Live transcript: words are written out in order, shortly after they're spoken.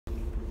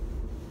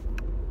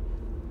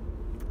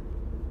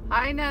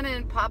Hi Nana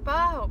and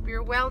Papa, hope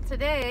you're well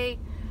today.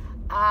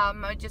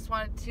 I just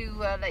wanted to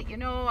let you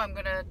know I'm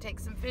going to take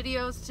some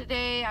videos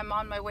today. I'm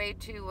on my way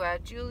to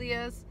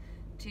Julia's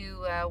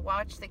to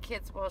watch the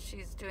kids while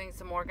she's doing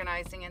some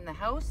organizing in the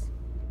house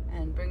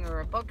and bring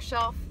her a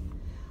bookshelf.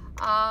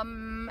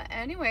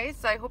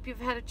 Anyways, I hope you've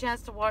had a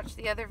chance to watch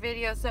the other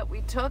videos that we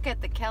took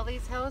at the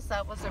Kelly's house.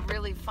 That was a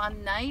really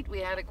fun night. We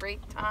had a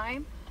great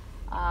time.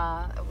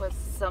 It was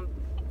some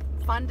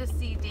fun to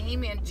see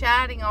Damien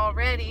chatting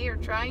already, or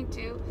trying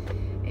to,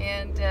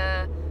 and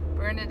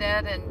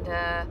Bernadette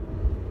and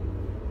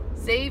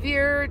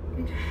Xavier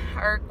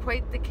are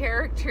quite the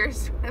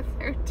characters with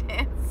their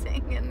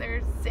dancing and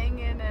their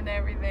singing and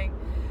everything.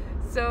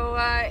 So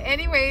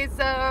anyways,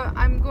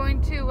 I'm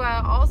going to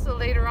also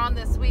later on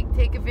this week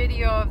take a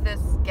video of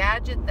this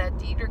gadget that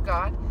Dieter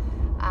got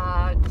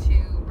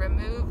to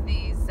remove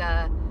these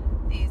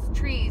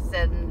trees,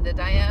 and the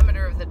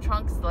diameter of the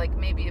trunk's like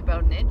maybe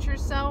about an inch or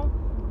so.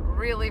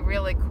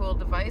 Really cool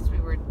device. We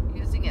were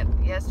using it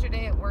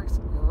yesterday. It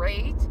works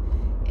great.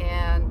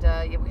 And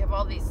yeah, we have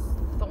all these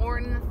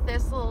thorn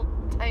thistle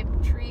type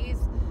trees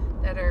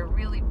that are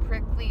really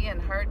prickly and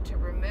hard to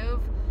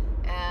remove,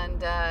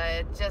 and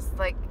it just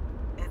like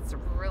it's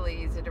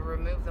really easy to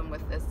remove them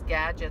with this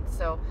gadget.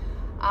 So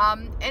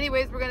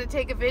anyways, we're going to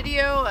take a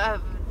video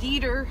of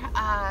Dieter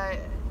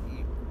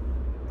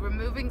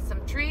removing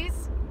some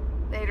trees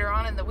later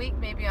on in the week,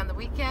 maybe on the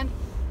weekend,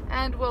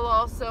 and we'll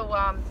also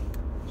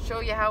show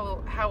you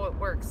how it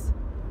works.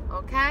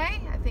 Okay,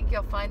 I think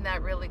you'll find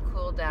that really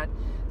cool, Dad.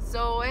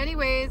 So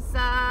anyways,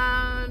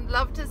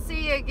 love to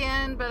see you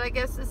again, but I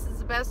guess this is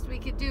the best we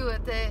could do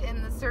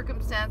in the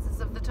circumstances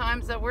of the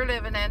times that we're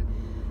living in.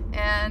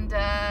 And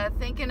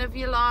thinking of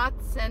you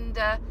lots, and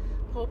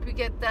hope you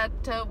get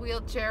that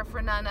wheelchair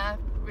for Nana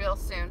real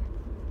soon.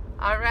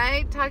 All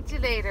right, talk to you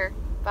later.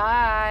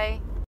 Bye.